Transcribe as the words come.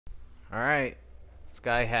Alright. This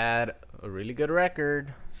guy had a really good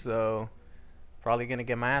record, so probably gonna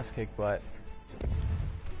get my ass kicked, but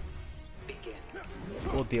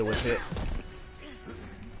we'll deal with it.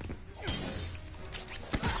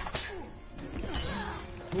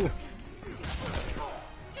 Ooh.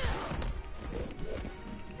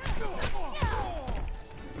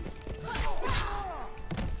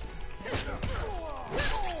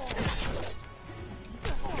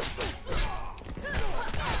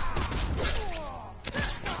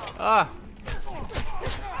 Ah!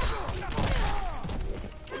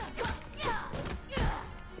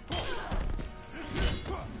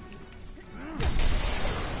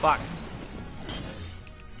 Fuck.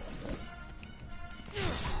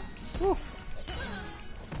 Whew.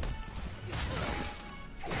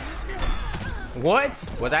 What?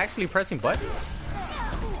 Was I actually pressing buttons?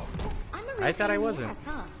 I thought I wasn't.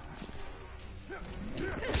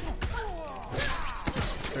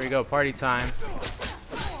 Here we go, party time.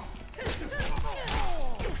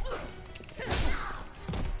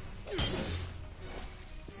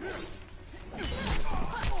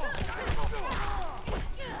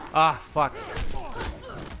 Ah, fuck.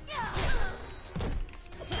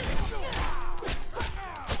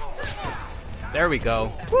 There we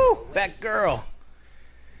go. Woo! Batgirl!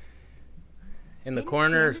 In the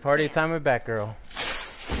corner is party time with Batgirl.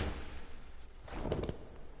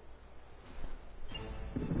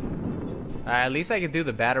 At least I could do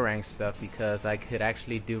the Batarang stuff because I could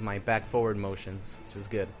actually do my back forward motions, which is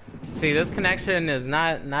good. See, this connection is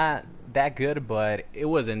not that good, but it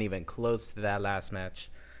wasn't even close to that last match.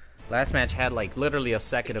 Last match had like literally a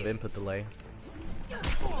second of input delay.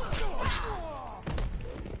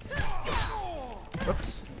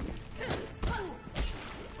 Whoops.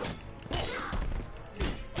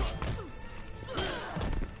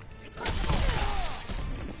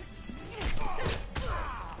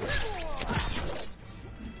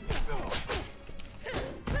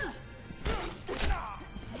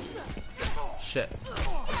 Shit.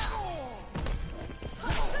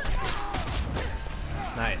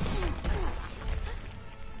 Nice.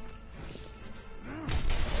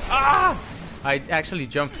 Ah! I actually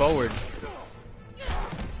jumped forward.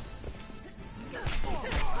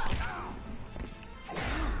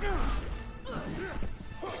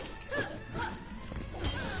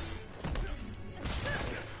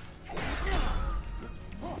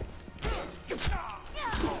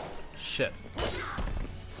 Shit.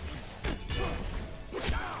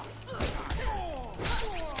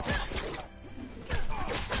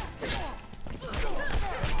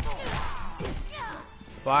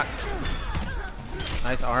 Fuck.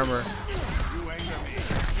 Nice armor.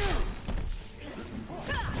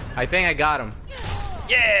 I think I got him.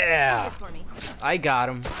 Yeah! I got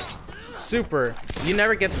him. Super. You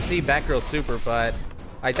never get to see Batgirl super, but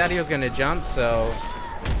I thought he was gonna jump, so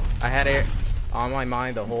I had it on my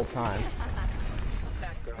mind the whole time.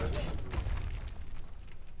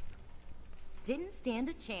 Didn't stand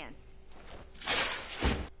a chance.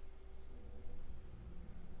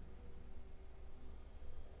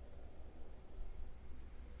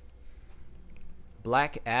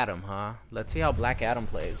 Black Adam, huh? Let's see how Black Adam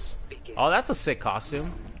plays. Oh, that's a sick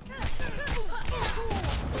costume.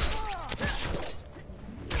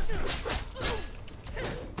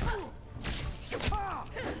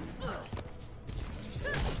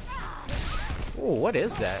 Oh, what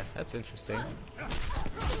is that? That's interesting.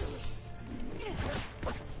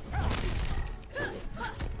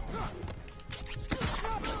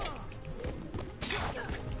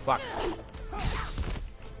 Fuck.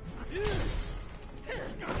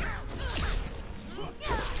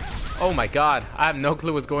 Oh my god, I have no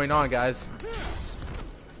clue what's going on, guys.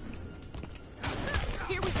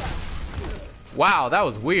 Wow, that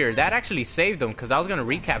was weird. That actually saved him because I was gonna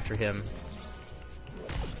recapture him.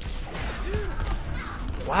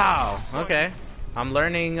 Wow, okay. I'm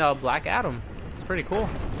learning Black Adam. It's pretty cool.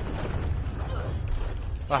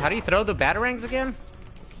 Oh, how do you throw the Batarangs again?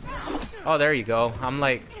 Oh, there you go. I'm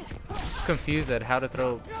like confused at how to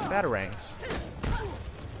throw Batarangs.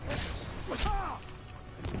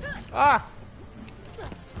 Ah!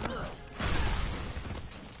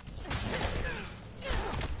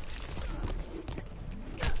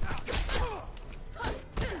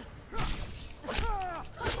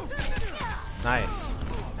 Nice.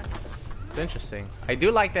 It's interesting. I do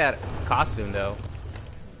like that costume though.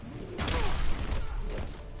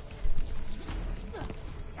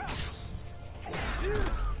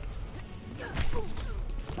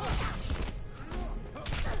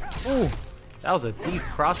 Ooh, that was a deep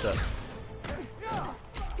cross-up.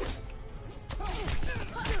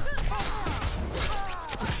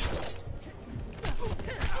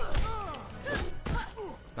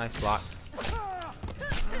 Nice block.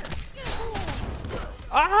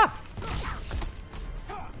 Ah!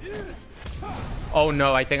 Oh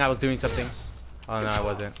no, I think I was doing something. Oh no, I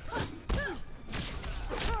wasn't.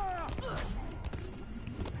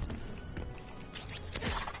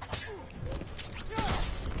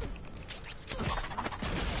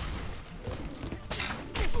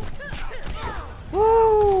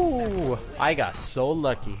 Woo! I got so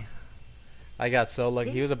lucky. I got so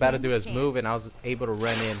lucky. He was about to do his move and I was able to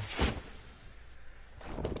run in.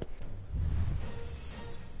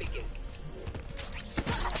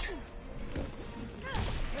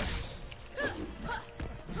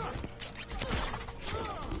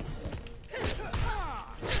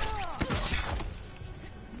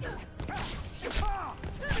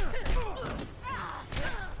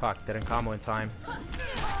 Fuck, didn't combo in time.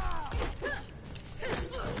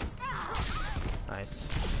 Nice.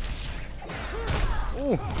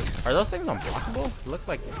 Ooh, are those things unblockable? It looks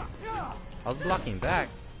like I was blocking back.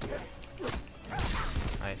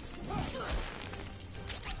 Nice.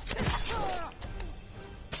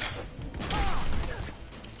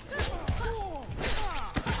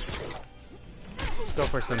 Let's go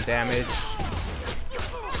for some damage.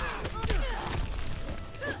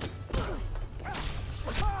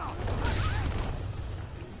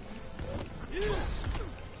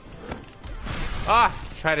 Ah!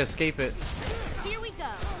 Try to escape it. Here we go.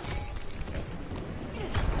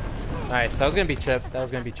 Nice. That was gonna be chip. That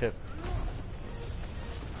was gonna be chip.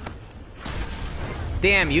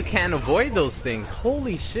 Damn, you can't avoid those things.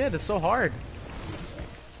 Holy shit, it's so hard.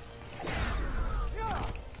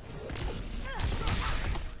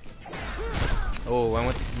 Oh, I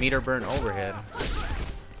went meter burn overhead.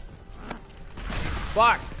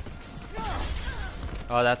 Fuck!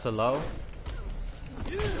 Oh, that's a low?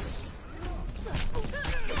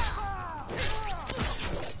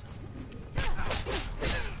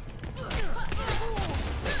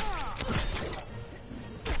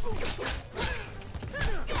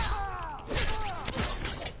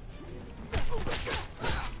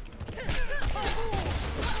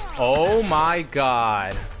 Oh my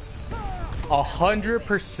god.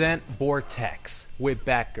 100% Vortex with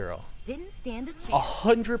Batgirl. Didn't stand a chance.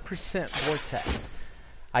 100% Vortex.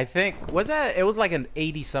 I think, was that, it was like an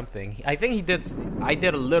 80 something. I think I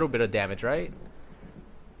did a little bit of damage, right?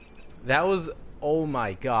 That was, oh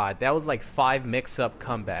my god. That was like 5 mix-up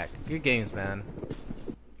comeback. Good games, man.